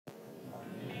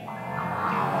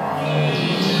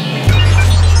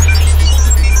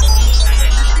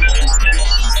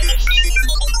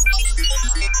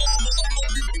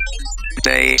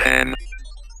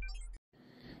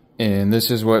And this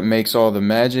is what makes all the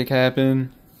magic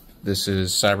happen. This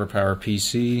is CyberPower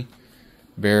PC.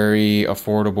 Very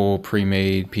affordable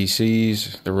pre-made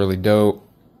PCs. They're really dope.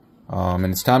 And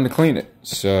it's time to clean it.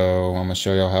 So I'm gonna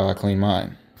show y'all how I clean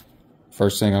mine.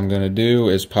 First thing I'm gonna do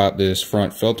is pop this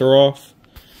front filter off.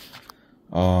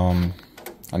 I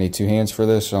need 2 hands for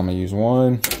this, so I'm gonna use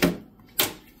one.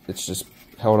 It's just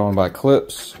held on by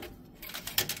clips.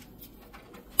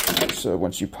 So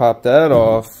once you pop that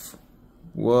off,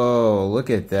 whoa, look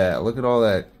at that. Look at all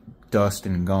that dust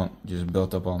and gunk just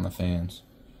built up on the fans.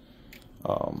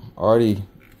 I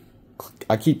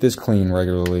keep this clean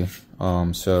regularly.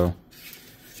 So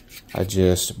I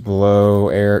just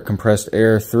blow compressed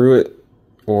air through it,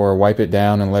 or wipe it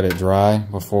down and let it dry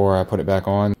before I put it back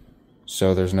on,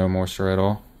 so there's no moisture at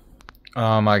all.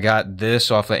 I got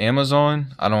this off of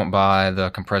Amazon. I don't buy the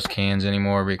compressed cans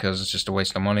anymore because it's just a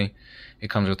waste of money. It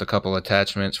comes with a couple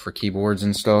attachments for keyboards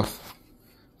and stuff,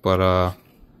 but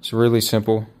it's really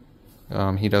simple.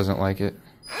 He doesn't like it.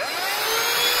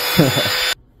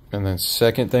 And then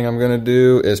second thing I'm gonna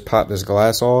do is pop this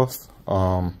glass off.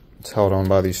 It's held on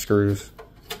by these screws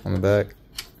on the back.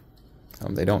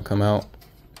 They don't come out.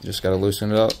 You just gotta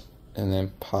loosen it up and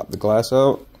then pop the glass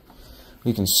out.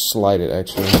 You can slide it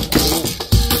actually.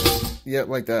 Yep,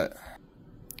 like that.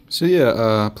 So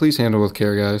yeah, please handle with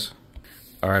care, guys.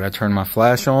 Alright, I turned my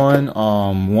flash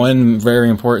on. One very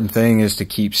important thing is to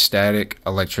keep static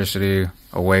electricity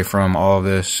away from all of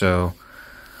this. So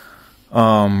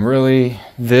really,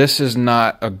 this is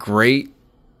not a great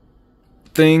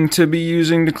thing to be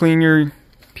using to clean your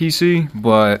PC,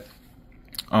 but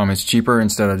it's cheaper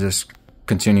instead of just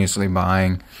continuously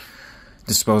buying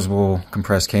disposable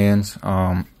compressed cans.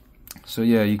 So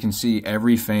yeah, you can see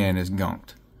every fan is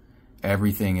gunked.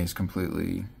 Everything is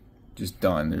completely just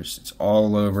done. It's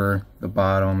all over the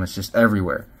bottom. It's just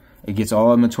everywhere. It gets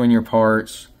all in between your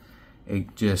parts.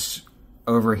 It just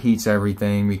overheats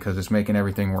everything because it's making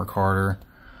everything work harder.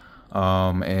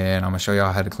 And I'm gonna show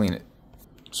y'all how to clean it.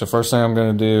 So first thing I'm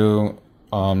gonna do,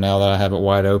 now that I have it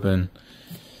wide open,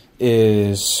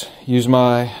 is use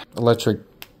my electric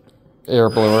air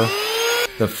blower.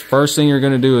 The first thing you're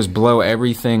gonna do is blow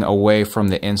everything away from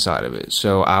the inside of it.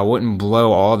 So I wouldn't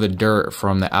blow all the dirt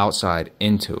from the outside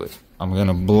into it. I'm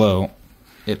gonna blow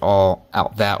it all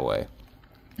out that way.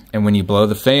 And when you blow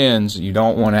the fans, you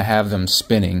don't wanna have them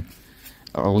spinning,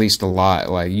 or at least a lot.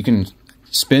 Like, you can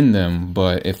spin them,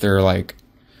 but if they're like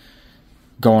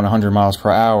going 100 miles per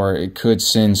hour, it could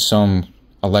send some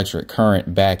electric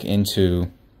current back into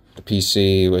the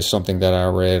PC. It was something that I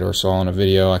read or saw in a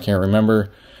video. I can't remember.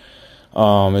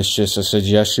 It's just a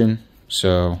suggestion.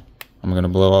 So I'm gonna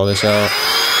blow all this out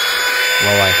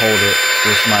while I hold it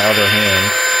with my other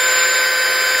hand.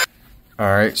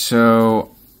 Alright,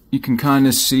 so you can kind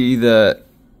of see that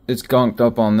it's gunked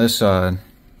up on this side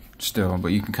still, but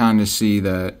you can kind of see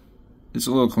that it's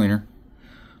a little cleaner.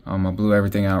 I blew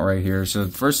everything out right here. So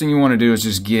the first thing you want to do is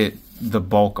just get the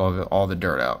bulk of it, all the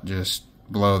dirt out. Just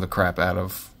blow the crap out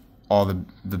of all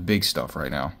the big stuff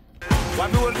right now.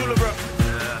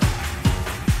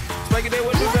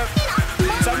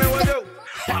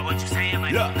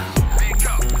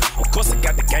 Of course I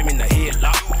got the game in the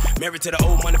headlock. Married to the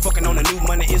old money, fucking on the new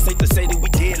money. It's safe to say that we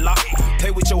deadlock.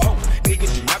 Play with your hoe,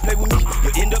 niggas do not play with me.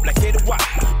 You end up like Fetty Wap.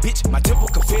 Bitch, my temple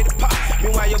confetti pop.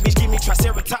 Meanwhile your bitch give me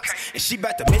Triceratops, and she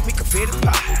bout to make me confetti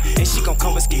pop. And she gon'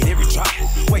 confiscate every drop.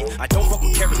 Wait, I don't fuck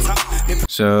with Carrot Top.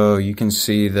 So you can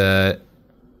see that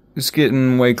it's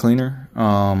getting way cleaner.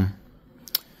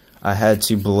 I had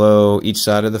to blow each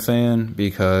side of the fan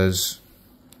because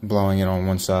blowing it on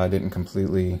one side didn't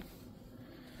completely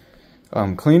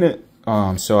clean it.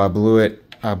 So I blew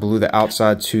the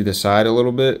outside to the side a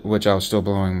little bit, which I was still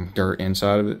blowing dirt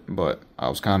inside of it, but I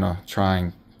was kind of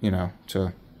trying, you know,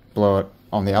 to blow it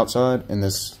on the outside. And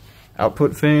this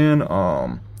output fan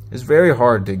is very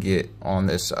hard to get on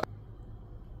this side.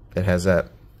 It has that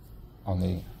on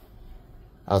the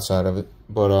outside of it,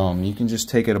 but you can just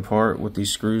take it apart with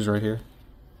these screws right here.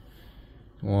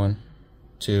 1,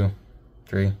 2,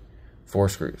 3, 4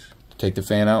 screws to take the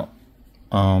fan out.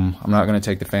 I'm not going to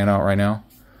take the fan out right now.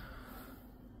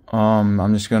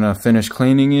 I'm just going to finish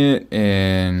cleaning it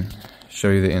and show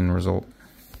you the end result.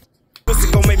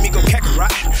 Pussy gon' make me go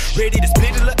Kakarot. Ready to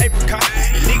split a little apricot.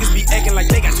 And niggas be acting like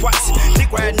they got twats.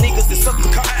 Dick ride niggas that suck the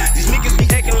cock. These niggas be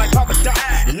acting like Papa Doc.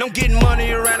 And I'm getting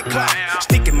money around the clock.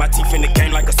 Sticking my teeth in the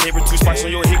game like a saber tooth. Spikes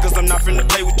on your head cause I'm not finna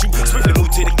play with you. Swiftly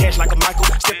move to the cash like a Michael.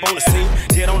 Step on the scene,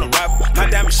 dead on arrival. My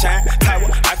diamond shine, Tower,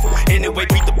 Eiffel. Anyway,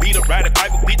 beat the beat up, ride it,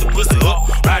 Piper. Beat the pussy up,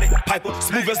 ride it, Piper.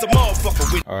 Smooth as a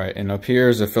motherfucker. Alright, and up here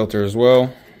is a filter as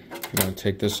well. I'm gonna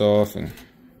take this off and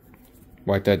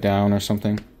wipe that down or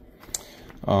something.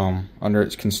 Under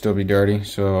it can still be dirty,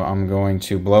 so I'm going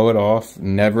to blow it off.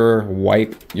 Never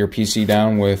wipe your PC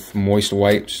down with moist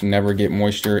wipes. Never get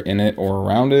moisture in it or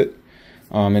around it.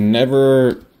 And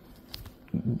never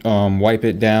wipe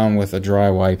it down with a dry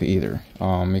wipe either.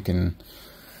 It can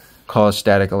cause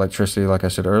static electricity, like I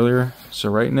said earlier. So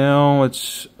right now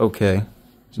it's okay.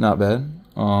 It's not bad.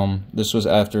 This was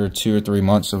after 2 or 3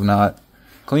 months of not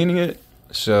cleaning it,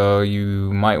 so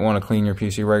you might want to clean your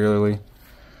PC regularly.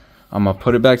 I'm gonna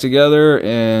put it back together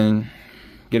and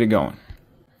get it going.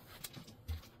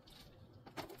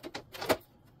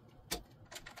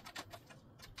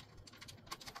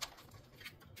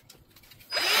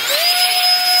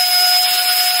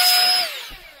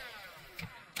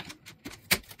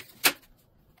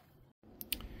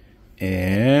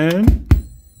 And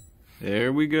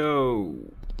there we go.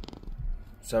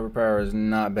 CyberPower is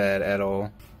not bad at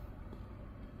all.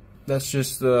 That's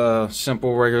just the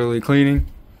simple regularly cleaning.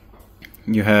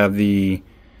 You have the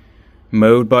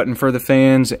mode button for the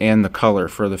fans and the color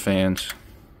for the fans.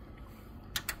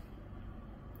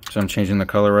 So I'm changing the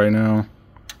color right now.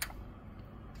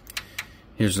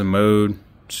 Here's the mode,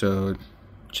 so it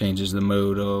changes the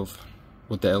mode of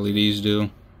what the LEDs do.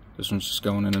 This one's just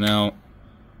going in and out.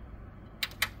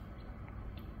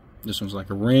 This one's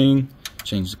like a ring.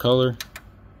 Change the color.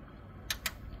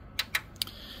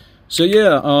 So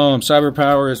yeah,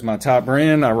 CyberPower is my top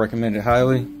brand. I recommend it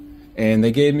highly. And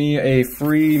they gave me a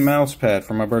free mouse pad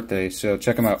for my birthday, so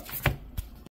check them out.